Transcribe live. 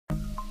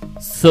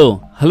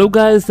So, hello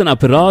guys, na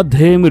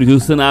Radhe మీరు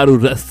చూస్తున్నారు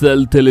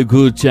Wrestle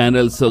Telugu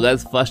channel. So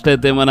guys, first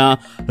అయితే మన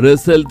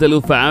Wrestle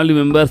Telugu ఫ్యామిలీ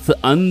మెంబర్స్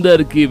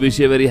అందరికీ wish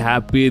very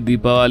happy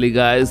Deepavali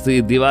guys. ఈ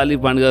దివాళీ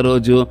పండుగ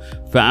రోజు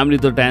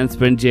ఫ్యామిలీతో టైం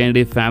స్పెండ్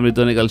చేయండి,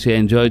 ఫ్యామిలీతోనే కలిసి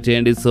ఎంజాయ్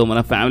చేయండి. సో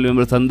మన ఫ్యామిలీ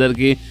మెంబర్స్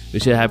అందరికీ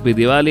wish happy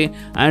Diwali.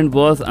 And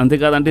boss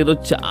అంతేకాదంటే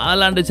ఈరోజు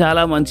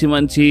చాలా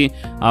మంచి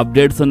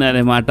అప్డేట్స్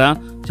ఉన్నాయన్నమాట.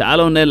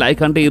 చాలా ఉన్నాయి.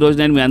 లైక్ అంటే ఈరోజు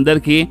నేను మీ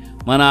అందరికీ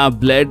మన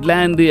బ్లడ్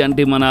లైన్ది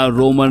అంటే మన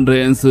Roman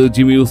rains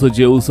Jimny యూసో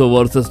జెవుసో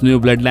versus new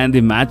blood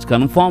లైన్ది match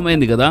confirm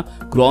అయింది కదా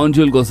క్రౌన్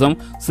జ్యూల్ కోసం.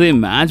 సో ఈ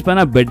మ్యాచ్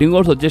పైన బెట్టింగ్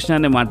ఓడ్స్ వచ్చేసినాయి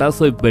అన్నమాట.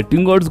 సో ఈ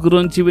బెట్టింగ్ ఓడ్స్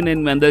గురించి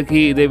నేను మీ అందరికీ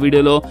ఇదే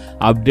వీడియోలో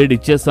అప్డేట్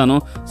ఇచ్చేస్తాను.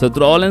 So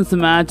Rollins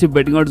match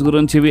betting odds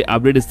గురించి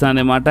అప్డేట్ ఇస్తాను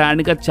అనమాట.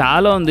 అండ్ ఇంకా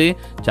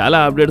చాలా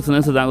అప్డేట్స్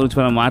ఉన్నాయి. సో దాని గురించి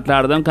మనం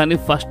మాట్లాడదాం. కానీ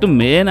ఫస్ట్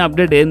మెయిన్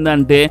అప్డేట్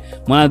ఏంటంటే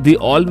మన the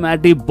all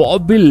మ్యాటీ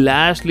Bobby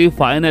Lashley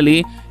finally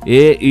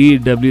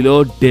AEWలో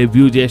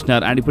debut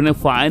చేసినారు. అండ్ ఇప్పుడు నేను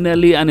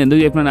ఫైనల్లీ అని ఎందుకు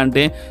చెప్పినాను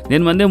అంటే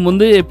నేను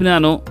ముందే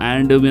చెప్పినాను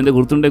అండ్ మీ అందరూ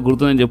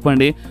గుర్తుందని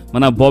చెప్పండి.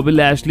 మన బాబీ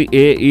లాష్లీ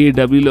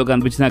AEWలో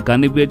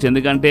కనిపించచ్చు.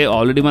 ఎందుకంటే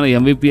ఆల్రెడీ మన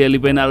MVP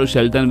వెళ్ళిపోయినారు,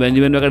 షెల్టన్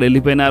బెంజమిన్ అక్కడ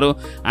వెళ్ళిపోయినారు.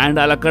 అండ్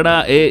వాళ్ళు అక్కడ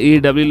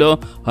AEWలో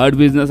హర్ట్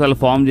బిజినెస్ వాళ్ళు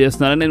ఫామ్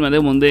చేస్తున్నారని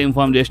నేను ముందే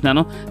ఇన్ఫార్మ్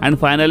చేసినాను. అండ్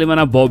ఫైనల్లీ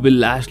మన బాబీ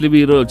లాష్లీ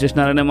హీరో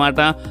వచ్చేసినారన్నమాట.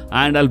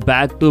 అండ్ వాళ్ళు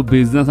బ్యాక్ టు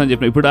బిజినెస్ అని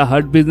చెప్పిన. ఇప్పుడు ఆ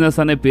హర్ట్ బిజినెస్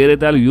అనే పేరు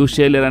అయితే వాళ్ళు యూజ్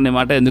చేయలేరు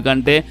అన్నమాట.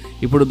 ఎందుకంటే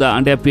ఇప్పుడు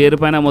అంటే ఆ పేరు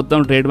పైన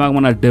మొత్తం ట్రేడ్ మార్క్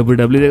మన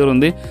WWE దగ్గర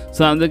ఉంది.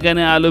 సో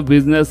అందుకని వాళ్ళు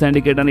బిజినెస్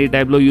సిండికేట్ అని ఈ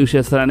టైప్లో యూజ్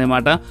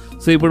చేస్తారనమాట.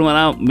 సో ఇప్పుడు మన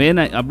మెయిన్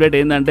అప్డేట్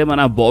ఏంటంటే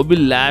మన Bobby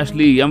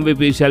Lashley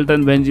MVP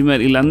Sheldon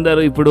Benjamin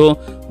వీళ్ళందరూ ఇప్పుడు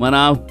మన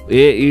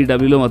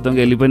AEWలో మొత్తం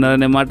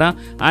వెళ్ళిపోయినారనమాట.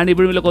 అండ్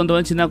ఇప్పుడు వీళ్ళు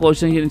కొంతమంది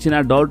చిన్న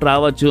డౌట్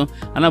రావచ్చు,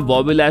 అన్న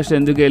బాబీ లాష్లీ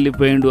ఎందుకు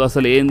వెళ్ళిపోయిండు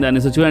అసలు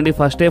ఏందని. సో చూడండి,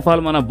 ఫస్ట్ ఆఫ్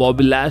ఆల్ మన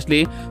బాబీ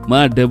లాష్లీ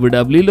మన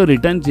WWEలో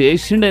రిటర్న్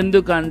చేసిండు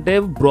ఎందుకంటే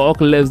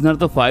బ్రాక్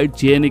లెస్నర్తో ఫైట్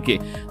చేయనికి.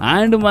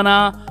 అండ్ మన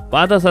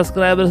పాత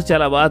సబ్స్క్రైబర్స్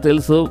చాలా బాగా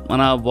తెలుసు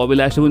మన బాబీ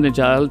లాష్లీ గురించి నేను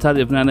చాలాసార్లు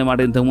చెప్పినాను అన్నమాట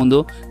ఇంతకుముందు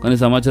కొన్ని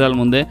సంవత్సరాల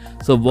ముందే.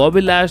 సో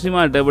బాబీ లాష్లీ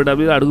మన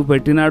WWEలో అడుగు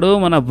పెట్టినాడు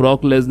మన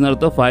బ్రాక్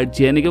లెస్నర్తో ఫైట్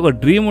చేయడానికి. ఒక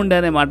డ్రీమ్ ఉండే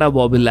అన్నమాట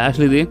బాబీ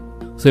లాష్లీది.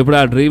 సో ఇప్పుడు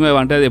ఆ డ్రీమ్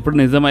అంటే అది ఎప్పుడు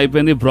నిజం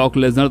అయిపోయింది. బ్రాక్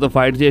లెస్నర్తో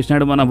ఫైట్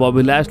చేసినాడు మన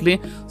బాబీ లాష్లీ.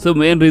 సో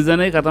మెయిన్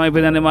రీజనే ఖతం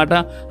అయిపోయింది అనమాట.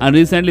 అండ్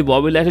రీసెంట్లీ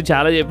బాబీ లాష్లీ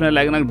చాలా చెప్పిన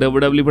లైక్ నాకు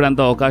WWE ఇప్పుడు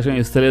అంత అవకాశం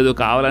ఇస్తలేదు,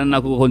 కావాలని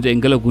నాకు కొంచెం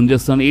ఎంకలో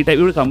గుంజేస్తాను ఈ టైప్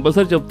ఇప్పుడు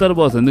కంపల్సరీ చెప్తారు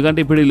బాస్. ఎందుకంటే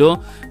ఇప్పుడు వీళ్ళు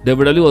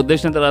WWE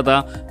వదిలేసిన తర్వాత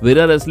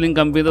వేరే రెస్లింగ్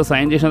కంపెనీతో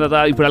సైన్ చేసిన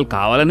తర్వాత ఇప్పుడు వాళ్ళు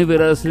కావాలని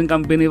వేరే రెస్లింగ్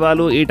కంపెనీ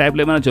వాళ్ళు ఈ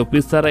టైప్లో ఏమైనా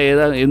చెప్పిస్తారా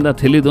ఏందో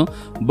తెలీదు.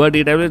 బట్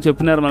ఈ టైప్లో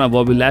చెప్పినారు మన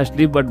Bobby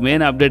Lashley. But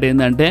main update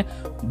ఏంటంటే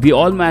the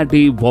all మ్యాటీ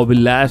Bobby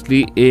Lashley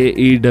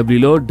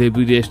AEWలో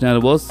debut చేసినారు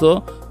బాస్. సో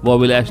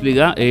బాబీ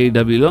లాష్లీగా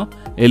AEWలో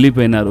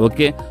వెళ్ళిపోయినారు.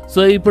 ఓకే,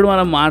 సో ఇప్పుడు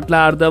మనం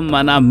మాట్లాడదాం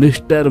మన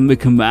మిస్టర్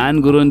మిక్మ్యాన్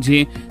గురించి.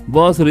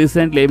 బాస్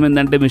రీసెంట్లీ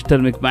ఏమైందంటే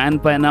మిస్టర్ మిక్మ్యాన్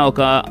పైన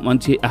ఒక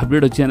మంచి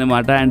అప్డేట్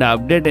వచ్చిందన్నమాట. అండ్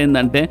అప్డేట్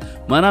ఏంటంటే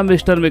మన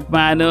mister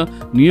McMahon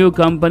new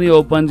company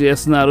open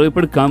చేస్తున్నారు.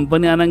 ఇప్పుడు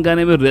కంపెనీ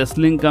అనగానే మీరు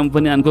రెస్లింగ్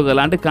కంపెనీ అనుకోగల,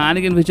 అంటే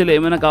కానీ ఇన్ ఫ్యూచర్లో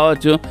ఏమైనా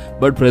కావచ్చు.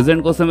 బట్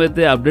ప్రెజెంట్ కోసం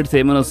అయితే అప్డేట్స్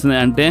ఏమైనా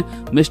వస్తున్నాయి అంటే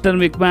మిస్టర్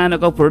మిక్మ్యాన్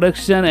ఒక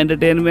production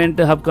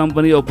entertainment hub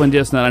company open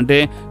చేస్తున్నారు. అంటే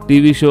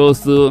TV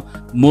shows,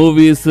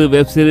 movies,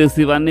 web series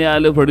ఇవన్నీ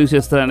వాళ్ళు ప్రొడ్యూస్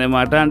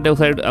చేస్తారన్నమాట. అంటే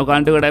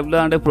ఒక టైప్లో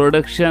అంటే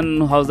ప్రొడక్షన్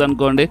హౌస్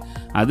అనుకోండి,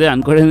 అదే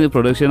అనుకోండి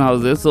ప్రొడక్షన్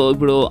హౌస్. సో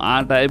ఇప్పుడు ఆ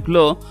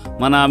టైప్లో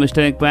మన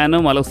మిస్టర్ మిక్మ్యాన్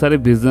మరొకసారి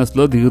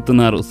బిజినెస్లో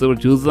దిగుతున్నారు. సో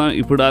ఇప్పుడు చూద్దాం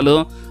ఇప్పుడు వాళ్ళు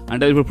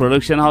అంటే ఇప్పుడు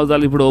ప్రొడక్షన్ హౌస్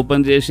వాళ్ళు ఇప్పుడు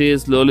ఓపెన్ చేసి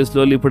స్లోలీ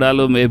ఇప్పుడు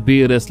వాళ్ళు మేబీ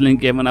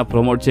రెస్లింగ్కి ఏమైనా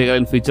ప్రమోట్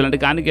చేయగలిగిన ఫీచర్ అంటే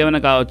కానీ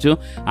ఏమైనా కావచ్చు.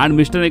 అండ్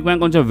మిస్టర్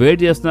మిక్మ్యాన్ కొంచెం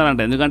వెయిట్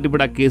చేస్తున్నారంట, ఎందుకంటే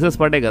ఇప్పుడు ఆ కేసెస్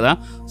పడ్డాయి కదా.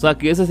 సో ఆ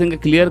కేసెస్ ఇంకా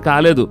క్లియర్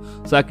కాలేదు.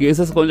 సో ఆ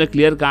కేసెస్ కొంచెం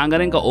క్లియర్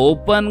కాగానే ఇంకా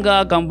ఓపెన్గా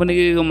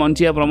కంపెనీకి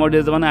మంచిగా ప్రమోట్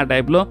చేద్దామని ఆ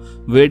టైప్లో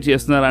వెయిట్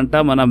చేస్తున్నారంట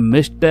మన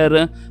మిస్టర్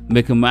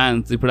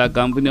మిక్మ్యాన్స్. ఇప్పుడు ఆ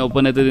కంపెనీ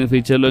ఓపెన్ అయితే దీని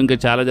ఫ్యూచర్లో ఇంకా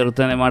చాలా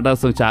జరుగుతాయన్నమాట.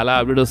 సో చాలా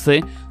అప్డేట్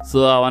వస్తాయి. సో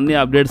అవన్నీ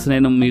అప్డేట్స్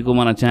నేను మీకు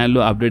మన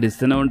ఛానల్లో అప్డేట్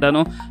ఇస్తూనే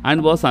ఉంటాను.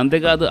 అండ్ బాస్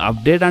అంతేకాదు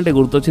అప్డేట్ అంటే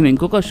గుర్తొచ్చింది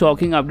ఇంకొక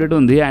షాకింగ్ అప్డేట్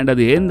ఉంది. అండ్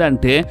అది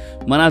ఏంటంటే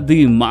మన ది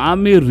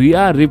మామీ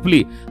రియా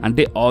రిప్లీ.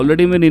 అంటే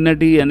ఆల్రెడీ మీరు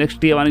నిన్నటి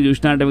NXT అవన్నీ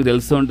చూసినట్టే మీకు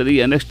తెలుస్తూ ఉంటుంది.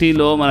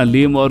 NXTలో మన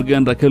లీ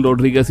మోర్గన్, రకెల్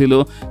రోడ్రిగస్లు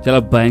చాలా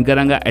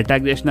భయంకరంగా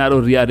అటాక్ చేసినారు.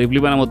 రియా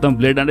రిప్లీ పైన మొత్తం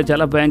బ్లేడ్ అంటే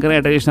చాలా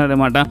భయంకరంగా అటాక్ చేసినారు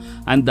అనమాట.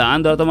 అండ్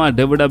దాని తర్వాత మన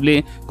WWE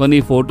కొన్ని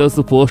ఫొటోస్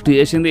పోస్ట్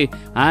చేసింది.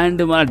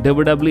 అండ్ మన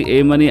WWE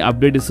ఏమని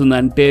అప్డేట్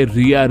ఇస్తుందంటే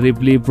రియా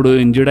రిప్లీ ఇప్పుడు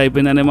ఇంజర్డ్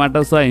అయిపోయింది అనమాట.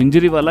 సో ఆ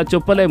ఇంజరీ వల్ల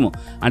చెప్పలేము,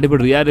 అంటే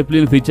ఇప్పుడు రియా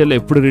రిప్లీని ఫ్యూచర్లో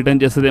ఎప్పుడు రిటర్న్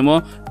చేస్తుందేమో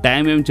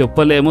టైం ఏం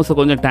చెప్పలేము. సో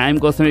కొంచెం టైం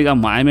కోసం ఇక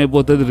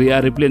మాయమైపోతుంది రియా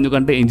రిప్లీ,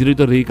 ఎందుకంటే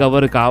ఇంజరీతో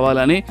రికవర్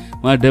కావాలని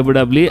మన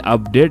WWE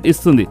అప్డేట్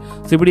ఇస్తుంది.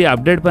 సో ఇప్పుడు ఈ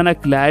అప్డేట్ పైన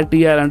క్లారిటీ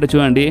ఇవ్వాలంటే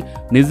చూడండి,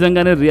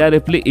 నిజంగానే రియా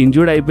రిప్లీ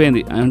ఇంజర్డ్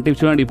అయిపోయింది. అంటే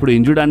చూడండి ఇప్పుడు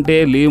ఇంజర్డ్ అంటే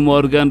లీ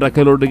మోర్గన్,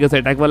 రకెల్ రోడ్రిగస్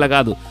అటాక్ వల్ల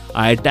కాదు.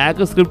 ఆ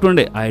అటాక్ స్క్రిప్ట్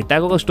ఉండే, ఆ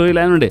అటాక్ ఒక స్టోరీ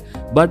లైన్ ఉండే.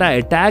 బట్ ఆ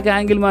అటాక్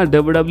యాంగిల్ మన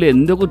WWE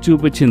ఎందుకు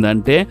ఏమనిపించింది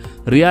అంటే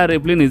రియా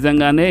రిప్లీ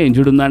నిజంగానే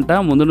ఇంజుర్డ్ ఉందంట,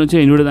 ముందు నుంచి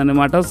ఇంజుర్డ్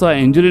అనమాట. సో ఆ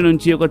ఇంజురీ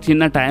నుంచి ఒక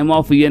చిన్న టైం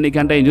ఆఫ్ ఇయర్నికి,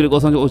 అంటే ఇంజురీ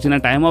కోసం ఒక చిన్న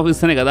టైం ఆఫ్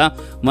ఇస్తేనే కదా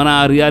మన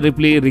రియా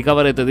రిప్లీ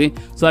రికవర్ అవుతుంది.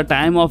 సో ఆ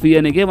టైం ఆఫ్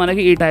ఇయర్నికి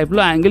మనకి ఈ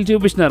టైప్లో యాంగిల్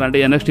చూపించినారు, అంటే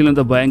NXTలో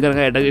అంత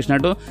భయంకరంగా అటాక్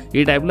చేసినట్టు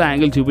ఈ టైప్లో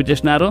యాంగిల్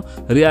చూపించేసినారు.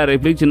 రియా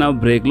రిప్లీ చిన్న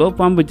బ్రేక్లో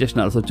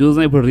పంపించేసినారు. సో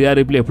చూసాం ఇప్పుడు రియా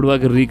రిప్లీ ఎప్పటి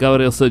వరకు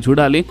రికవరీ వస్తుందో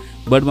చూడాలి.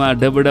 బట్ మా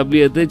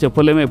WWE అయితే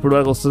చెప్పలేము ఎప్పటి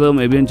వరకు వస్తుందో,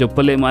 మేబీ అని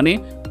చెప్పలేము అని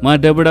మా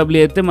WWE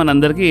అయితే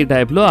మనందరికీ ఈ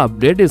టైప్లో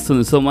అప్డేట్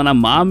ఇస్తుంది. సో మన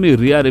మామీ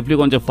రియా రిప్లీ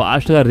కొంచెం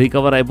ఫాస్ట్గా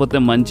రికవర్ అయిపోతే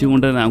మంచిగా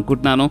ఉంటుందని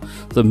అనుకుంటున్నాను.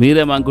 సో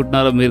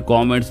మీరేమనుకుంటున్నారో మీరు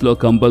కామెంట్స్లో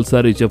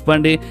కంపల్సరీ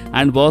చెప్పండి.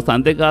 అండ్ బాస్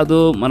అంతేకాదు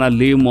మన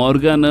లీ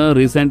మోర్గన్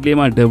రీసెంట్లీ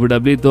మా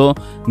WWEతో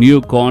న్యూ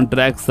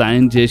కాంట్రాక్ట్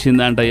సైన్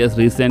చేసిందంట. ఎస్,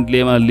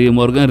 రీసెంట్లీ మా లీ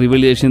మోర్గన్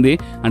రివీల్ చేసింది.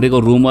 అంటే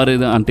ఒక రూమర్,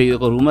 అంటే ఇది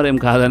ఒక రూమర్ ఏం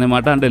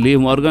కాదనమాట, అంటే లీ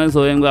మోర్గన్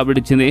స్వయంగా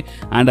అప్డేట్ ఇచ్చింది.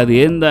 అండ్ అది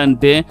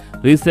ఏంటంటే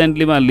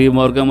రీసెంట్లీ మా లీ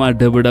మోర్గన్ మా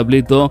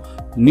WWEతో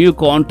new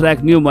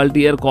contract, new multi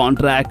year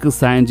contract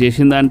sign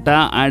చేసిందంట.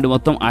 అండ్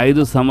మొత్తం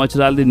 5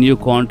 సంవత్సరాలది న్యూ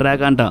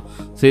కాంట్రాక్ట్ అంట.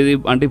 సో ఇది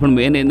అంటే ఇప్పుడు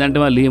మెయిన్ ఏంటంటే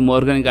మా లీ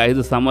మోర్గన్ ఇంకా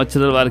 5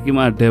 సంవత్సరాల వరకు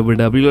మా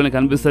WWEలోనే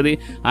కనిపిస్తుంది.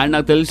 అండ్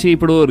నాకు తెలిసి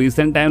ఇప్పుడు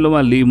రీసెంట్ టైంలో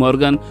మా లీ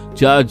మోర్గన్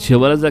చాలా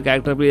జబర్దస్త్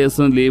క్యారెక్టర్ ప్లే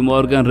చేస్తుంది. లీ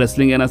మోర్గన్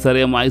రెస్లింగ్ అయినా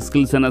సరే, మై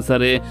స్కిల్స్ అయినా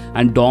సరే,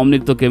 అండ్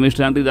డామినిక్తో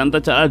కెమిస్ట్రీ అంటే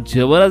ఇదంతా చాలా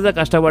జబర్దస్త్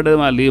కష్టపడ్డది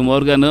మా లీ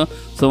మోర్గన్.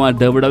 సో మా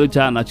WWE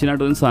చాలా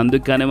నచ్చినట్టుంది. సో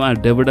అందుకనే మా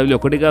WWE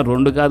 1 కాదు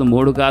 2 కాదు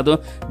 3 కాదు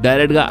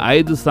డైరెక్ట్గా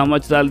 5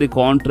 సంవత్సరాలది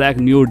కాంట్రాక్ట్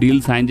న్యూ డీల్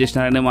సైన్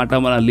చేసినారనేమాట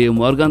మన లీ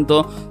మోర్గన్తో.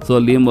 సో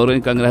లీ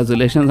మోర్గన్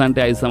కంగ్రాచులేషన్స్. అంటే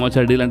 5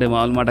 సంవత్సరాల డీల్ అంటే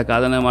మామూలు మాట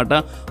కాదనమాట,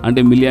 అంటే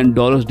 $1 మిలియన్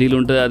డీల్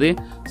ఉంటుంది అది.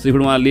 సో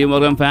ఇప్పుడు మన లీ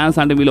మోర్గన్ ఫ్యాన్స్,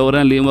 అంటే మీరు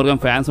ఎవరైనా లీ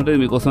మోర్గన్ ఫ్యాన్స్ ఉంటే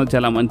మీకోసం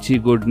చాలా మంచి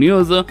గుడ్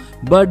న్యూస్.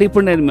 బట్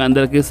ఇప్పుడు నేను మీ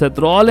అందరికీ సెత్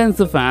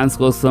రాలిన్స్ ఫ్యాన్స్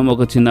కోసం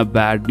ఒక చిన్న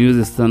బ్యాడ్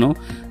న్యూస్ ఇస్తాను.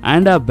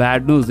 అండ్ ఆ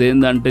బ్యాడ్ న్యూస్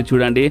ఏంటంటే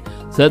చూడండి,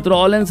 సెత్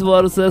రాలిన్స్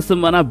వర్సెస్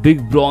మన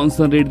బిగ్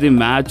బ్రాన్సన్ రీడ్ది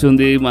మ్యాచ్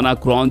ఉంది. మన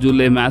క్రౌన్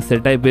జ్యువెలరీ మ్యాచ్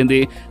సెట్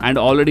అయిపోయింది. అండ్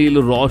ఆల్రెడీ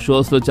వీళ్ళు రా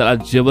షోస్లో చాలా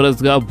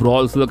జబర్దస్త్గా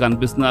బ్రాల్స్లో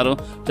కనిపిస్తున్నారు.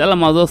 చాలా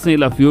మజా వస్తుంది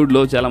ఇలా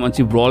ఫ్యూడ్లో, చాలా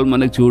మంచి బ్రాల్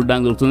మనకి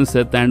చూడడానికి దొరుకుతుంది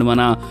సెత్ అండ్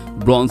మన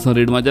బ్రాన్సన్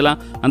రీడ్ మధ్యలో,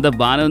 అంత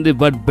బాగానే ఉంది.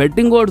 బట్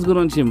బెట్టింగ్ ఓడ్స్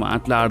గురించి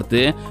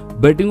మాట్లాడితే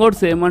బెట్టింగ్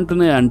ఓడ్స్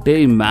ఏమంటున్నాయి అంటే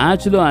ఈ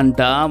మ్యాచ్లో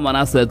అంట మన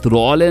సెత్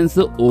రాలిన్స్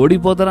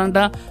ఓడిపోతారంట,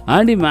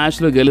 అండ్ ఈ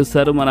మ్యాచ్లో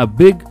గెలుస్తారు మన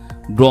బిగ్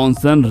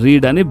బ్రాన్సన్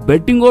రీడ్ అని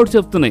బెట్టింగ్ ఓడ్స్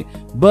చెప్తున్నాయి.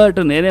 బట్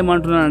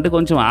నేనేమంటున్నాను అంటే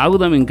కొంచెం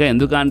ఆగుదాం ఇంకా,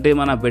 ఎందుకంటే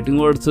మన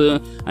బెట్టింగ్ ఓడ్స్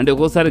అంటే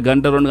ఒక్కోసారి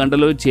 1-2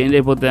 గంటలు చేంజ్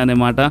అయిపోతాయి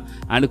అన్నమాట.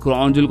 అండ్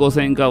క్రౌన్ జ్యువెల్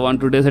కోసం ఇంకా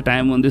 1-2 డేస్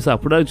టైం ఉంది. సో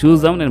అప్పుడు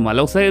చూద్దాం. నేను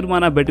మళ్ళీ ఒకసారి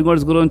మన బెట్టింగ్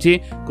ఓడ్స్ గురించి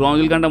క్రౌన్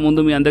జ్యువెల్ కంటే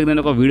ముందు మీ అందరికి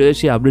నేను ఒక వీడియో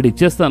చేసి అప్డేట్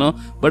ఇచ్చేస్తాను.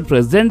 బట్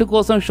ప్రెసెంట్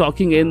కోసం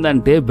షాకింగ్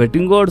ఏంటంటే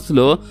బెట్టింగ్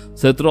ఓడ్స్లో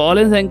సెత్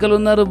రాలిన్స్ ఎంకలు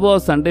ఉన్నారు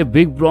బాస్, అంటే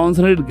big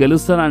Branson read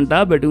గెలుస్తారంట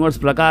betting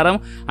odds ప్రకారం,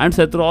 అండ్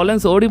సెత్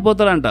రాలిన్స్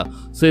ఓడిపోతారంట.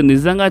 సో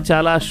నిజంగా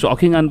చాలా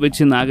షాకింగ్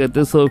అనిపించింది నాకైతే.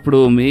 సో ఇప్పుడు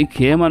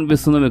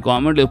మీకేమనిపిస్తుందో మీ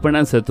కామెంట్లో చెప్పండి.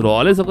 సెత్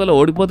రాలిన్స్ ఒకవేళ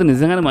ఓడిపోతే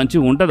నిజంగానే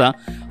మంచిగా ఉంటుందా?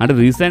 అంటే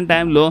రీసెంట్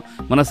టైంలో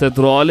మన సెత్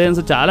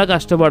రాలిన్స్ చాలా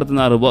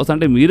కష్టపడుతున్నారు బాస్.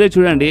 అంటే మీరే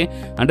చూడండి,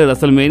 అంటే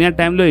అసలు మెయిన్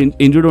టైంలో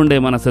ఇంజుర్డ్ ఉండే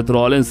మన సెత్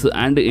రాలిన్స్,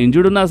 అండ్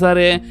ఇంజుర్డ్ ఉన్నా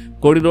సరే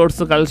కోడీ రోడ్స్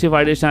కలిసి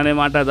ఫైట్ చేసినారు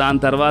అనమాట. దాని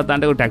తర్వాత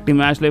అంటే ఒక టాగ్ టీమ్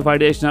మ్యాచ్లో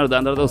ఫైట్ చేసినారు,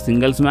 దాని తర్వాత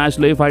సింగిల్స్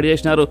మ్యాచ్లో ఫైట్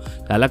చేసినారు.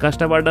 చాలా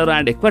కష్టపడ్డారు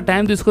అండ్ ఎక్కువ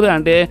టైం తీసుకోలేదు.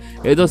 అంటే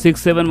ఏదో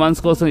 6-7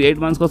 మంత్స్ కోసం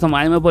 8 మంత్స్ కోసం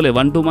మాయమైపోలేదు,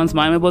 1-2 మంత్స్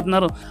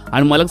మాయమైపోతున్నారు.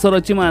 అండ్ మళ్ళొకసారి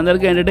వచ్చి మన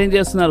అందరికీ ఎంటర్టైన్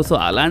చేస్తున్నారు. సో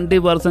అలాంటి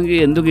పర్సన్కి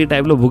ఎందుకు ఈ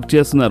టైప్లో బుక్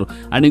చేస్తున్నారు?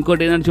 అండ్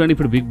ఇంకోటి ఏంటంటే చూడండి,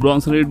 ఇప్పుడు బిగ్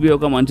బ్రాన్సన్ రీడ్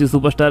ఒక మంచి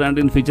సూపర్ స్టార్,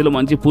 అంటే ఫ్యూచర్లో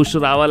మంచి పుష్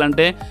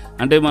రావాలంటే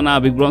అంటే మన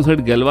బిగ్ బ్రాన్సన్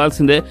రీడ్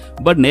గెలవాల్సిందే.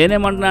 బట్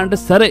నేనేమంటున్నా అంటే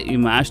సరే ఈ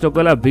మ్యాచ్లో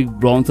ఒకవేళ బిగ్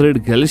బ్రాన్సన్ రీడ్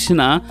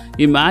గెలిచినా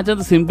ఈ మ్యాచ్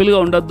అంత సింపుల్గా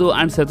ఉండొద్దు,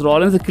 అండ్ సెత్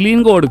రాలిన్స్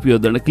క్లీన్గా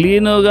ఓడిపోయొద్దు. అంటే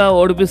క్లీన్గా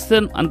ఓడిపిస్తే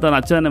అంత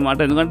నచ్చదన్నమాట,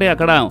 ఎందుకంటే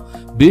అక్కడ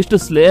బీస్ట్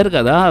స్లేయర్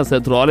కదా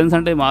సెత్ రాలిన్స్,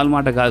 అంటే మామూలు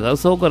మాట కాదు కదా.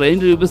 సో ఒక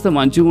రేంజ్ చూపిస్తే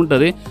మంచిగా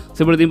ఉంటుంది. సో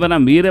ఇప్పుడు దీనిపైన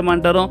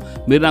మీరేమంటారో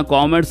మీరు నా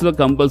కామెంట్స్లో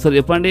కంపల్సరీ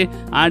చెప్పండి.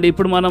 అండ్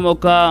ఇప్పుడు మనం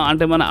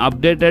అంటే మన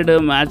అప్డేటెడ్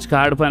మ్యాచ్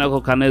కార్డ్ పైన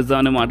ఒక కనేద్దాం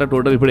అనమాట.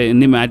 టోటల్ ఇప్పుడు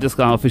ఎన్ని మ్యాచెస్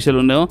ఆఫీషియల్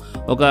ఉన్నాయో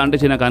అంటే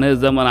చిన్న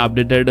కనేద్దాం మన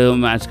అప్డేటెడ్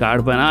మ్యాచ్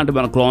కార్డ్ పైన, అంటే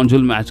మన క్రౌన్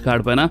జ్యువెల్ మ్యాచ్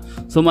కార్డ్ పైన.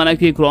 సో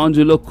మనకి crown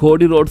జ్యువెల్లో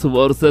Cody roads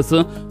versus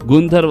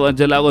Gunther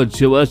మధ్యలాగా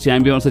జివర్స్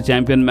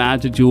champion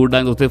match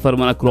చూడడానికి వస్తాయి ఫర్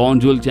మన క్రౌన్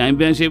జ్యువెల్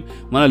ఛాంపియన్షిప్.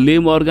 మన లీ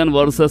మోర్గన్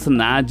వర్సెస్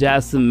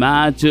నాజాస్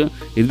మ్యాచ్,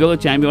 ఇది ఒక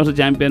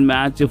ఛాంపియన్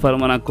మ్యాచ్ ఫర్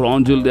మన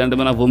క్రౌన్ జ్యువెల్, అంటే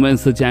మన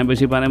ఉమెన్స్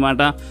ఛాంపియన్షిప్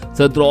అనమాట.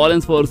 Seth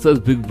Rollins versus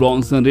big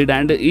Branson read.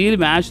 And ఈ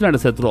మ్యాచ్లో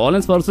అంటే Seth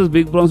Rollins versus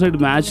big Branson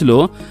read మ్యాచ్లో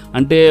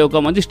అంటే ఒక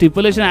మంచి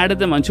స్టిపులేషన్ యాడ్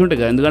అయితే మంచిగా ఉంటుంది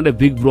కదా, ఎందుకంటే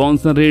బిగ్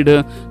బ్రాన్సన్ రీడ్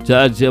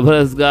చాలా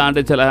జబర్దస్త్గా,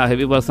 అంటే చాలా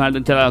హెవీ పర్సనాలిటీ,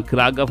 చాలా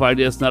క్రాక్గా ఫైట్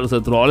చేస్తున్నారు.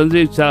 సెత్ రాలిన్స్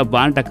చాలా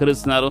బాగా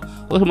టక్కరిస్తున్నారు.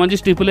 ఒక మంచి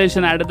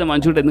స్టిపులేషన్ యాడ్ అయితే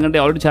మంచిగా ఉంటుంది, ఎందుకంటే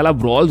ఆల్రెడీ చాలా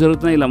బ్రాల్స్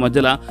జరుగుతున్నాయి ఇలా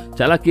మధ్యలో,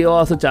 చాలా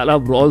కేవాస్, చాలా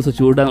బ్రాల్స్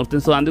చూడడానికి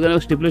వస్తుంది. సో అందుకని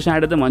ఒక స్టిపులేషన్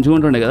యాడ్ అయితే మంచిగా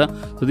ఉంటుండే కదా.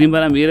 సో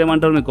దీనిపైన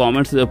మీరేమంటారు మీ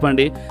కామెంట్స్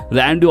చెప్పండి.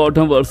 Randy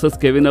Orton versus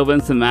Kevin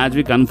ovens match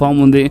confirm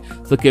ఉంది.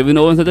 సో కెవిన్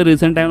ఓవెన్స్ అయితే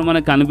రీసెంట్ టైంలో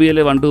మనకు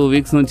కనిపించలేదు 1-2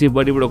 వీక్స్ నుంచి,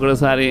 బట్ ఇప్పుడు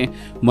ఒకటేసారి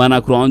మన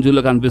క్రౌన్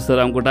జ్యువెల్లో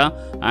కనిపిస్తారు అనుకుంటా.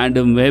 అండ్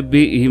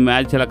మేబీ ఈ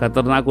మ్యాచ్ చాలా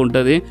ఖతర్నాక్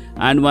ఉంటుంది.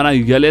 అండ్ మన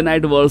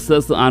unite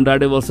versus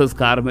ఆండ్రాడే versus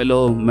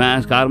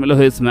కార్మెలో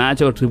his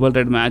match ఒక ట్రిపుల్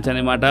థ్రెట్ మ్యాచ్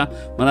అనమాట.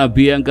 మన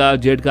Bianca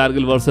Z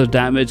Kargil versus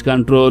damage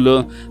control,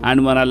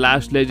 and మన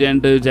లాస్ట్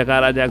లెజెండ్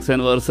జకారా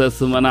జాక్సన్ వర్సెస్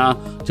మన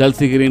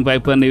Chelsea green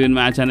Piper Nivin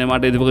match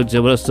అనమాట. ఇది ఒక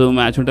జబర్దస్త్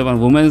మ్యాచ్ ఉంటుంది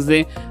మన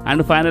ఉమెన్స్ది.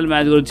 అండ్ ఫైనల్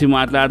మ్యాచ్ గురించి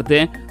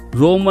మాట్లాడితే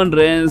రోమన్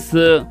రేన్స్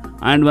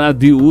అండ్ మన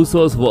the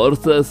Usos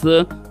versus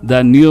the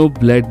new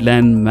blood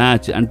line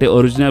match. అంటే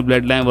original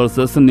blood line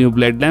versus new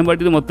blood line. But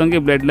ఇది మొత్తంకి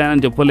బ్లడ్ లైన్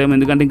అని చెప్పలేము,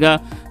 ఎందుకంటే ఇంకా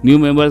న్యూ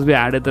మెంబర్స్ బి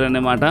యాడ్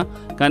అవుతారన్నమాట.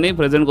 కానీ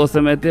ప్రజెంట్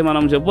కోసం అయితే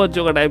మనం చెప్పవచ్చు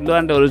ఒక టైప్లో,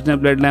 అంటే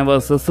original blood line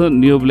versus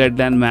new blood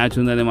line match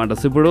ఉందన్నమాట.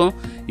 సో ఇప్పుడు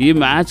ఈ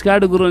మ్యాచ్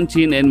కార్డు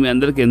గురించి నేను మీ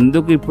అందరికి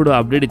ఎందుకు ఇప్పుడు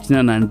అప్డేట్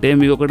ఇచ్చినానంటే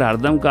మీకు ఒకటి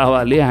అర్థం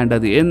కావాలి. అండ్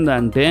అది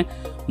ఏంటంటే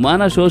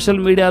మన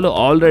సోషల్ మీడియాలో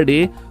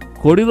already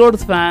Cody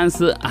roads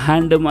fans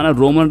and మన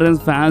రోమన్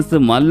రేన్స్ ఫ్యాన్స్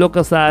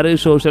మళ్ళొకసారి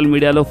సోషల్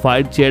మీడియాలో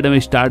ఫైట్ చేయడం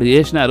స్టార్ట్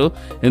చేసినారు.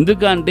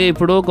 ఎందుకంటే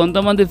ఇప్పుడు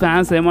కొంతమంది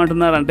ఫ్యాన్స్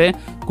ఏమంటున్నారంటే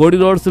Cody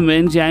roads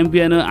main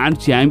champion and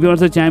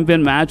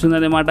champion match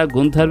ఉందన్నమాట.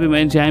 Gunther B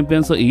main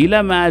champion. So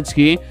ఇలా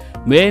మ్యాచ్కి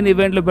మెయిన్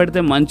ఈవెంట్లు పెడితే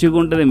మంచిగా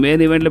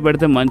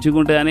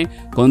ఉంటుంది అని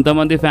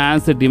కొంతమంది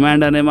ఫ్యాన్స్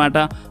డిమాండ్ అనమాట.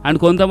 అండ్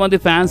కొంతమంది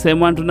ఫ్యాన్స్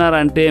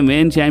ఏమంటున్నారంటే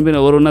మెయిన్ ఛాంపియన్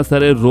ఎవరున్నా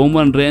సరే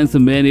Roman rains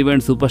main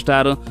event super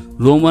star.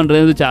 Roman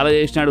rains చాలా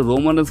చేసినాడు.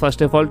 Roman rains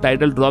first of all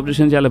title drop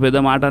చేసిన చాలా పెద్ద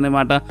మాట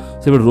అనమాట.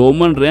 సో ఇప్పుడు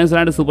రోమన్ రేన్స్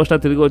లాంటి సూపర్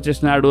స్టార్ తిరిగి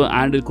వచ్చేసినాడు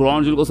అండ్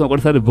క్రౌన్ జ్యువెల్ కోసం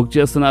ఒకటిసారి బుక్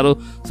చేస్తున్నారు.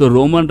 సో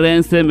రోమన్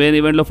రేన్స్ మెయిన్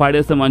ఈవెంట్లో ఫైట్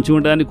చేస్తే మంచిగా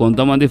ఉంటుందని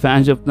కొంతమంది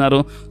ఫ్యాన్స్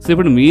చెప్తున్నారు. సో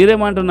ఇప్పుడు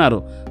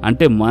మీరేమంటున్నారు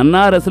అంటే మన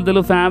రెస్లర్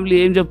తెలుగు ఫ్యామిలీ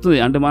ఏం చెప్తుంది,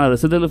 అంటే మన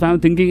రెస్లర్ తెలుగు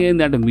ఫ్యామిలీ థింకింగ్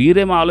ఏంటి అంటే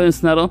మీరేం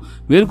ఆలోచిస్తున్నారో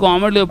మీరు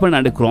కామెంట్లో చెప్పండి.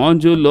 అంటే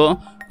crown జ్యువెల్లో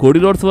Cody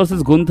roads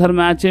versus Gunther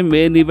match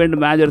main event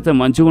match జరిగితే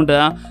మంచిగా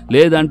ఉంటుందా,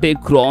 లేదంటే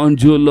క్రౌన్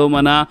జ్యువెల్లో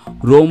మన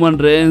రోమన్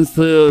రేన్స్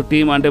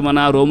టీం అంటే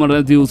మన Roman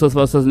rains users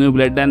versus new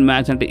blood line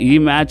match అంటే ఈ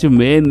మ్యాచ్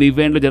మెయిన్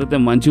ఈవెంట్లో జరిగితే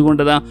మంచిగా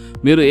ఉంటుందా?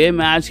 మీరు ఏ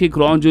మ్యాచ్కి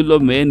క్రౌన్ జ్యువెల్లో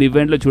మెయిన్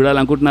ఈవెంట్లో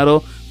చూడాలనుకుంటున్నారో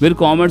మీరు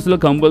కామెంట్స్లో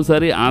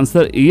కంపల్సరీ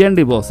ఆన్సర్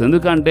ఇవ్వండి బాస్.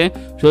 ఎందుకంటే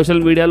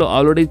సోషల్ మీడియాలో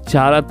ఆల్రెడీ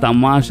చాలా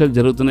తమాషాలు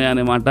జరుగుతున్నాయి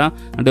అన్నమాట.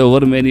 అంటే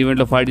ఎవరు మెయిన్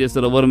ఈవెంట్లో ఫైట్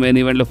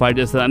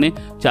చేస్తారు అని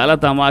చాలా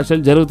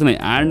తమాషాలు జరుగుతున్నాయి.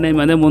 అండ్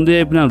నేను ముందు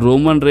చెప్పిన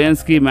రోమన్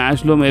రేన్స్కి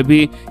మ్యాచ్లో మేబీ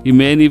ఈ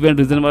మెయిన్ ఈవెంట్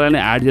రీజన్ వల్ల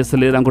యాడ్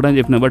చేస్తలేదు అనుకుంటా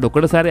చెప్పిన. బట్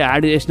ఒకటేసారి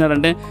యాడ్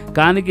చేసినారంటే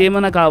కానికి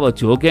ఏమైనా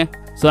కావచ్చు. ఓకే,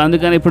 సో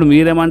అందుకని ఇప్పుడు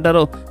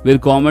మీరేమంటారో మీరు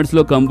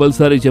కామెంట్స్లో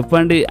కంపల్సరీ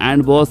చెప్పండి.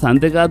 అండ్ బాస్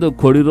అంతేకాదు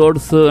కోడీ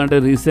రోడ్స్ అంటే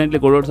రీసెంట్లీ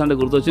కోడీ రోడ్స్ అంటే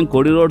గుర్తొచ్చింది.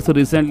 కోడీ రోడ్స్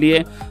రీసెంట్లీ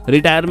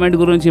రిటైర్మెంట్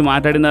గురించి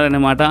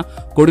మాట్లాడినారనమాట.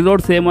 కోడీ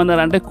రోడ్స్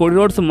ఏమన్నారంటే కోడీ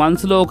రోడ్స్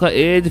మనసులో ఒక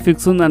ఏజ్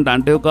ఫిక్స్ ఉందంట.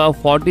 అంటే ఒక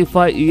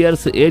 45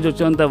 years ఏజ్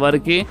వచ్చేంత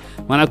వరకు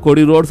మన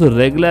కోడీ రోడ్స్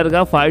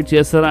రెగ్యులర్గా ఫైట్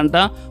చేస్తారంట.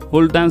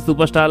 ఫుల్ టైమ్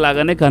సూపర్ స్టార్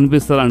లాగానే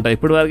కనిపిస్తారంట.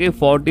 ఇప్పటి వరకు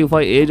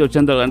 45 ఏజ్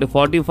వచ్చేంత వరకు, అంటే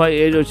 45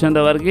 ఏజ్ వచ్చేంత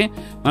వరకు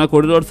మన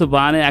కోడీ రోడ్స్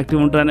బాగానే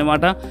యాక్టివ్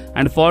ఉంటారనమాట.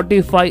 అండ్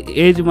 45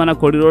 ఏజ్ మన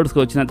కోడీ రోడ్స్కి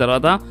వచ్చిన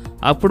తర్వాత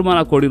అప్పుడు మన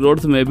కోడీ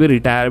రోడ్స్ మేబీ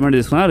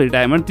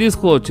రిటైర్మెంట్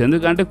తీసుకోవచ్చు.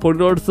 ఎందుకంటే కోడీ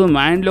రోడ్స్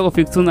మైండ్లో ఒక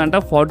ఫిక్స్ ఉందంట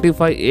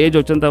 45 ఏజ్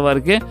వచ్చేంత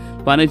వరకే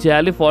పని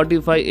చేయాలి,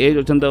 45 ఏజ్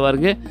వచ్చేంత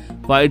వరకే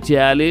ఫైట్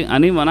చేయాలి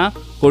అని మన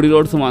కోడీ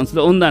రోడ్స్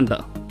మనసులో ఉందంట.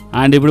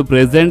 అండ్ ఇప్పుడు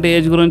ప్రెసెంట్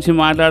ఏజ్ గురించి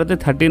మాట్లాడితే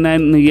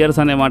 39 years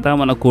అనమాట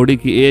మన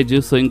కోడీకి ఏజ్.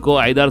 సో ఇంకో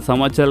 5-6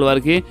 సంవత్సరాల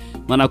వరకు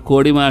మన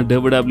కోడీ మన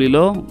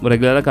డబ్ల్యూడబ్ల్యూలో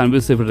రెగ్యులర్గా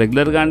కనిపిస్తుంది. ఇప్పుడు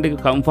రెగ్యులర్గా అంటే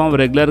కన్ఫామ్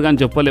రెగ్యులర్గా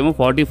అని చెప్పలేము.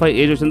 45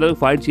 ఏజ్ వచ్చిన తర్వాత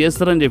ఫైట్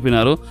చేస్తారని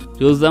చెప్పినారు,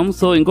 చూద్దాం.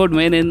 సో ఇంకోటి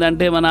మెయిన్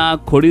ఏంటంటే మన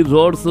Cody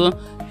roads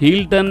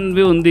heal turn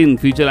B ఉంది ఇన్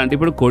ఫ్యూచర్. అంటే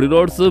ఇప్పుడు Cody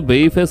roads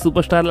బెయి face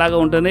super star లాగా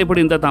ఉంటేనే ఇప్పుడు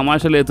ఇంత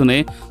తమాషాలు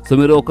అవుతున్నాయి. సో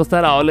మీరు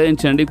ఒక్కసారి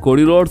ఆలోచించండి,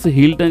 కోడీ రోడ్స్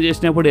హీల్ టర్న్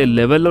చేసినప్పుడు ఏ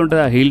లెవెల్లో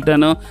ఉంటుంది ఆ హీల్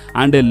టర్న్,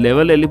 అండ్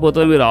లెవెల్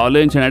వెళ్ళిపోతుంది. మీరు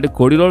ఆలోచించండి, అంటే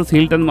కోడీ రోడ్స్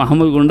హీల్ టర్న్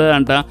మామూలుగా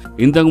ఉండదంట.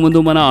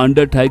 ఇంతకుముందు మన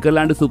అండర్ టైగర్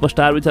లాంటి సూపర్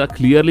స్టార్ చాలా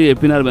క్లియర్లీ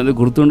చెప్పినారు, మీద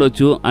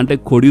గుర్తుండొచ్చు. అంటే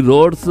కోడీ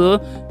రోడ్స్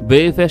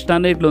బెయి ఫెస్ట్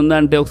అంటే ఇట్లా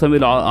ఉందంటే ఒకసారి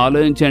మీరు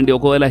ఆలోచించండి,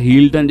 ఒకవేళ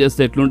హీల్ టర్న్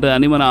చేస్తే ఎట్లుంటుంది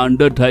అని మన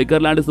అండర్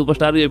టైగర్ లాంటి సూపర్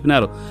స్టార్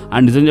చెప్పినారు.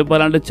 అండ్ నిజం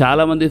చెప్పాలంటే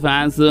చాలా మంది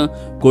fans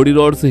Cody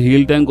roads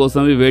heal turn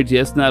కోసం వెయిట్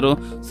చేస్తున్నారు.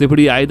 సో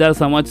ఇప్పుడు ఈ 5-6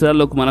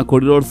 సంవత్సరాల్లో మన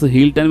కోడీ రోడ్స్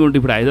హీల్ టర్న్ ఉంటుంది.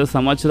 ఇప్పుడు 5-6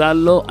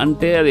 సంవత్సరాల్లో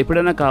అంటే అది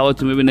ఎప్పుడైనా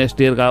కావచ్చు, మేబీ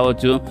నెక్స్ట్ ఇయర్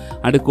కావచ్చు.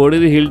 అంటే కోడీ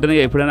హీల్ టర్న్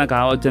ఎప్పుడైనా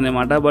కావచ్చు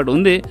అనమాట. బట్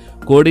ఉంది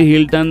కోడీ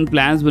హీల్ టర్న్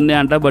ప్లాన్స్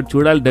ఉన్నాయంట. బట్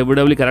చూడాలి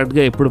డబ్ల్యూడబ్ల్యూ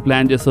కరెక్ట్గా ఎప్పుడు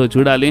ప్లాన్ చేస్తారో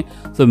చూడాలి.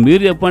 సో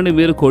మీరు చెప్పండి,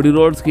 మీరు Cody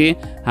రోడ్స్కి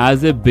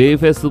as a bay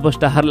face super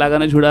star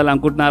లాగానే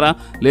చూడాలనుకుంటున్నారా,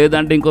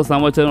 లేదంటే ఇంకో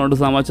 1-2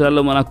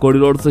 సంవత్సరాల్లో మన కోడీ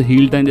రోడ్స్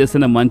హీల్ టర్న్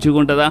చేస్తేనే మంచిగా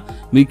ఉంటుందా?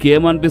 మీకు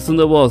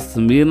ఏమనిపిస్తుందో బాస్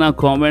మీరు నా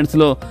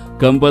కామెంట్స్లో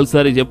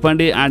కంపల్సరీ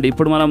చెప్పండి. అండ్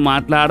ఇప్పుడు మనం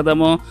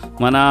మాట్లాడదాము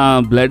మన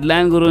బ్లడ్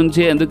లైన్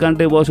గురించి.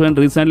 ఎందుకంటే బాస్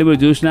రీసెంట్లీ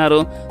మీరు చూసినారు,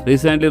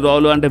 రీసెంట్లీ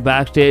రాలో అంటే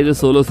back stage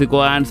solo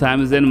Sikoa and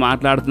సామి జైన్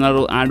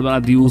మాట్లాడుతున్నారు. అండ్ మన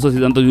ది యూసర్స్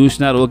ఇదంతా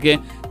చూసినారు. ఓకే,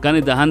 కానీ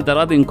దాని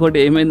తర్వాత ఇంకోటి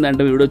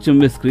ఏమైందంటే వీడియో వచ్చి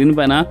మీ స్క్రీన్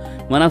పైన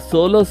మన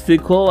సోలో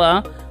సికోవా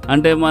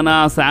అంటే మన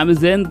సామి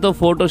జైన్తో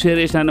ఫోటో షేర్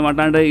చేసిన అనమాట.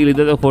 అంటే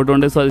వీళ్ళిద్దరితో ఫోటో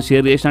ఉండే, సో అది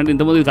షేర్ చేసిన అంటే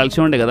ఇంతకుముందు కలిసి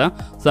ఉండే కదా.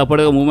 సో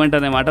అప్పుడు ఒక మూమెంట్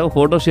అనమాట,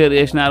 ఫోటో షేర్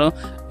చేసినారు.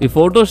 ఈ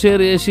ఫోటో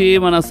షేర్ చేసి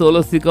మన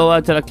సోలో సికోవా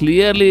చాలా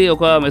క్లియర్లీ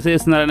ఒక మెసేజ్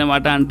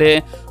ఇస్తున్నారనమాట. అంటే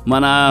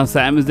మన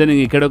సామి జైన్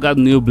ఇక్కడ కాదు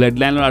న్యూ బ్లడ్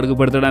లైన్లో అడుగు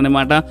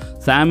పెడతాడనమాట.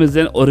 సామి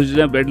జైన్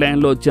ఒరిజినల్ బ్లడ్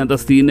లైన్లో వచ్చేంత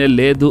సీనే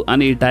లేదు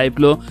అని ఈ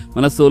టైప్లో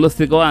మన సోలో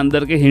సికోవా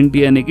అందరికీ హింట్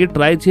ఇవ్వడానికి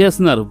ట్రై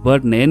చేస్తున్నారు.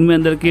 బట్ నేను మీ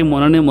అందరికీ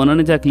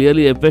మొన్న చాలా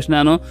క్లియర్లీ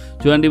చెప్పేసినాను.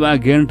 చూడండి మన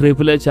గేమ్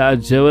ట్రిపుల్ చాలా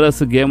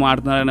జబర్దస్త్ గేమ్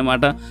ఆడుతున్నారనమాట.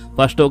 అనమాట.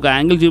 ఫస్ట్ ఒక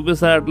యాంగిల్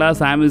చూపిస్తారు అట్లా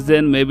సామి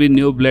Jain maybe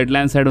new blood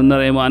line side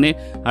ఉన్నారేమో అని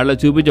అట్లా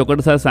చూపించి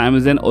ఒకటిసారి సామి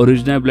జైన్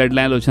ఒరిజినల్ బ్లడ్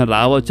లైన్లో వచ్చిన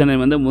రావచ్చు అని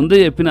నేను ముందే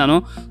చెప్పినాను.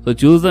 సో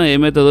చూద్దాం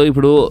ఏమవుతుందో.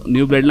 ఇప్పుడు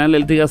న్యూ బ్లడ్ లైన్లో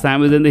వెళ్తే ఇక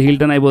సామి జైన్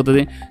హిల్టన్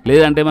అయిపోతుంది,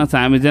 లేదంటే మన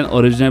సామి జైన్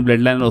ఒరిజినల్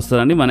బ్లడ్ లైన్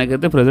వస్తుందండి.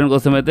 మనకైతే ప్రెజెంట్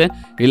కోసం అయితే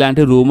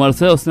ఇలాంటి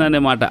రూమర్సే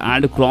వస్తున్నాయన్నమాట.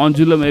 అండ్ క్రౌన్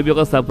జ్యూల్లో మేబీ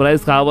ఒక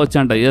సర్ప్రైజ్ కావచ్చు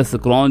అంట. ఎస్,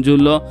 క్రౌన్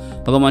జ్యూల్లో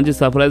ఒక మంచి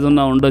సర్ప్రైజ్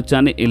ఉండొచ్చు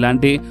అని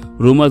ఇలాంటి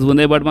రూమర్స్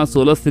ఉన్నాయి. బట్ మన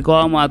సోలో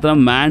సికోవా మాత్రం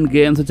మ్యాన్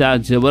గేమ్స్ చాలా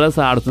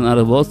జబర్దస్త్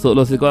ఆడుతున్నారు.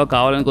 సోలో సికోవా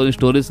కావాలని కొన్ని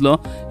స్టోరీస్లో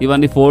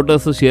ఇవన్నీ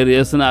ఫొటోస్ షేర్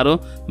చేస్తున్నారు.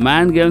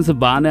 మ్యాన్ గేమ్స్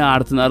బాగానే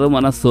ఆడుతున్నారు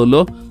మన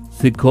సోలో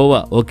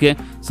సికోవా. ఓకే,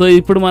 సో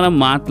ఇప్పుడు మనం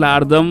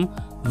మాట్లాడదాం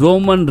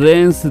Roman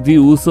rains the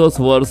Usos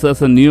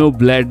versus new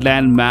blood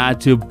line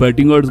match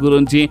betting odds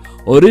గురించి.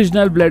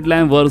 Original blood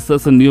line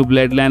versus new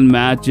blood line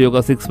match,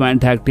 ఒక 6 man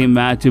tag team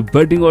match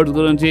betting odds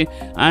గురించి.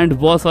 And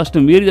boss first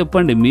మీరు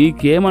చెప్పండి,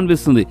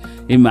 మీకేమనిపిస్తుంది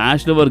ఈ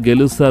మ్యాచ్లో ఎవరు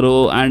గెలుస్తారు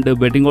అండ్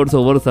బెట్టింగ్ ఓడ్స్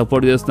ఎవరు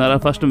సపోర్ట్ చేస్తున్నారా?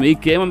 ఫస్ట్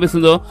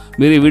మీకేమనిపిస్తుందో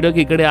మీరు ఈ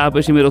వీడియోకి ఇక్కడే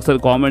ఆపేసి మీరు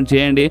ఒకసారి కామెంట్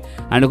చేయండి.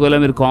 అండ్ ఒకవేళ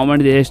మీరు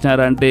కామెంట్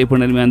చేసినారంటే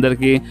ఇప్పుడు నేను మీ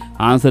అందరికీ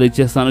ఆన్సర్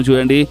ఇచ్చేస్తాను.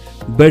 చూడండి,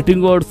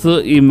 బెట్టింగ్ ఓడ్స్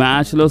ఈ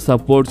మ్యాచ్లో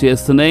సపోర్ట్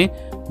చేస్తున్నాయి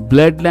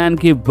బ్లడ్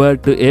లైన్కి.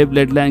 బట్ ఏ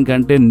బ్లడ్ లైన్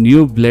కంటే న్యూ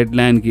బ్లడ్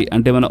లైన్కి,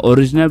 అంటే మన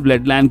ఒరిజినల్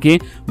బ్లడ్ లైన్కి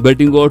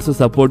betting odds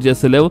support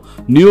చేస్తలేవు,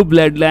 new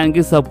blood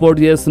లైన్కి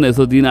సపోర్ట్ చేస్తున్నాయి.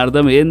 సో దీని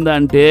అర్థం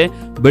ఏంటంటే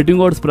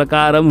బెట్టింగ్ ఓడ్స్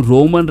ప్రకారం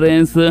Roman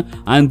rains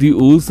and the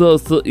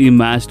Usos ఈ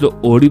మ్యాచ్లో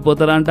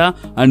ఓడిపోతారంట.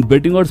 అండ్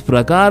బెట్టింగ్ ఓడ్స్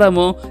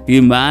ప్రకారము ఈ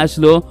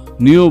మ్యాచ్లో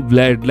న్యూ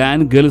బ్లడ్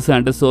లైన్ గెలుస్తుంది,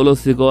 అంటే solo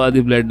Sikoa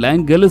the blood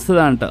line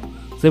గెలుస్తుందంట.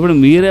 So ఇప్పుడు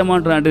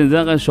మీరేమంటారు అంటే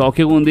నిజంగా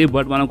షాకింగ్ ఉంది,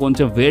 బట్ మనం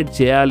కొంచెం వెయిట్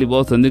చేయాలి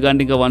బాస్,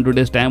 ఎందుకంటే ఇంకా 1-2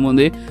 days టైం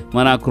ఉంది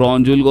మన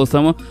క్రౌన్ జ్యూల్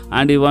కోసం.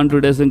 అండ్ ఈ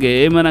 1-2 days ఇంకా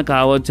ఏమైనా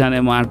కావచ్చు అనే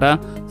మాట.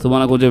 సో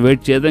మనం కొంచెం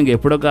వెయిట్ చేద్దాం, ఇంక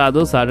ఎప్పుడో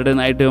కాదు సాటర్డే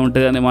నైట్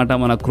ఉంటుంది అనమాట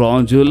మన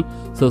క్రౌన్ జ్యూల్.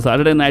 సో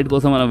సాటర్డే నైట్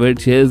కోసం మనం వెయిట్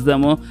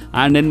చేద్దాము.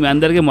 అండ్ నేను మీ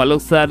అందరికీ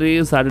మళ్ళొకసారి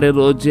సాటర్డే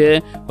రోజే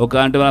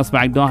అంటే మన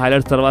స్మాక్డౌన్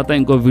హైలైట్స్ తర్వాత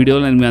ఇంకో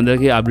వీడియోలో నేను మీ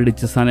అందరికీ అప్డేట్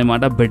ఇచ్చేస్తాను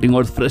అనమాట. Betting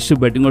odds, fresh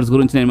betting odds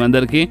గురించి నేను మీ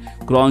అందరికీ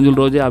క్రౌన్ జ్యూల్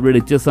రోజే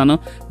అప్డేట్ ఇచ్చేస్తాను.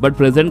 బట్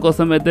ప్రెజెంట్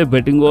కోసం అయితే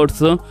బెట్టింగ్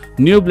ఓడ్స్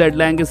న్యూ బ్లడ్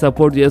లైన్కి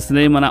సపోర్ట్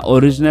చేస్తున్నాయి, మన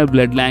ఒరిజినల్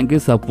బ్లడ్ లైన్కి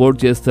సపోర్ట్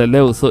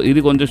చేస్తలేవు. సో ఇది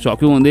కొంచెం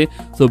షాకింగ్ ఉంది.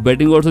 సో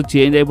బెట్టింగ్ ఓడ్స్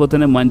చేంజ్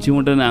అయిపోతేనే మంచిగా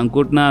ఉంటుందని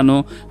అనుకుంటున్నాను.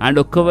 అండ్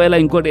ఒక్కవేళ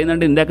ఇంకోటి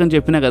ఏంటంటే ఇందాక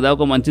చెప్పినా కదా,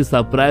 ఒక మంచి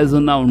సర్ప్రైజ్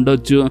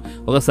ఉండొచ్చు.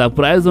 ఒక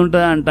సర్ప్రైజ్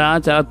ఉంటుందంట,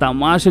 చాలా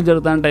తమాషాలు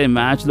జరుగుతాయంట ఈ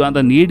మ్యాచ్లో, అంత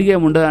నీట్గా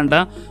ఏమి ఉండదంట,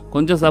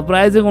 కొంచెం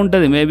సర్ప్రైజింగ్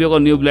ఉంటుంది. మేబీ ఒక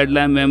న్యూ బ్లడ్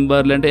లైన్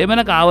మెంబర్ అంటే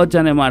ఏమైనా కావచ్చు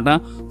అనమాట.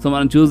 సో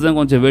మనం చూద్దాం,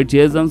 కొంచెం వెయిట్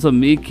చేద్దాం. సో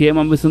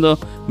మీకేమనిపిస్తుందో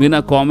మీరు నా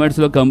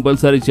కామెంట్స్లో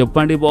కంపల్సరీ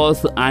చెప్పండి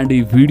బాస్. అండ్ ఈ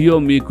వీడియో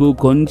మీకు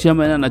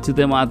కొంచెమైనా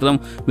నచ్చితే మాత్రం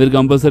మీరు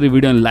కంపల్సరీ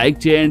వీడియోని లైక్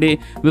చేయండి,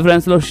 మీ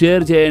ఫ్రెండ్స్లో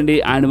షేర్ చేయండి.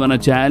 అండ్ మన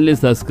ఛానల్ని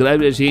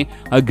సబ్స్క్రైబ్ చేసి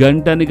ఆ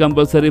గంటని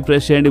కంపల్సరీ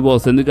ప్రెస్ చేయండి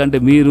బాస్, ఎందుకంటే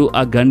మీరు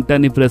ఆ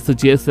గంటని ప్రెస్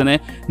చేస్తేనే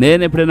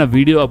నేను ఎప్పుడైనా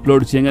వీడియో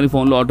అప్లోడ్ చేయగానే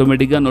ఫోన్లో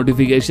ఆటోమేటిక్గా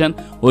నోటిఫికేషన్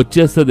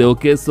వచ్చేస్తుంది.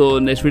 ఓకే, సో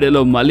నెక్స్ట్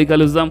వీడియోలో మళ్ళీ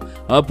కలుద్దాం.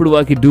 అప్పుడు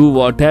వాకి do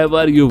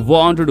whatever you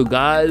want to do,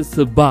 guys.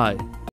 Bye.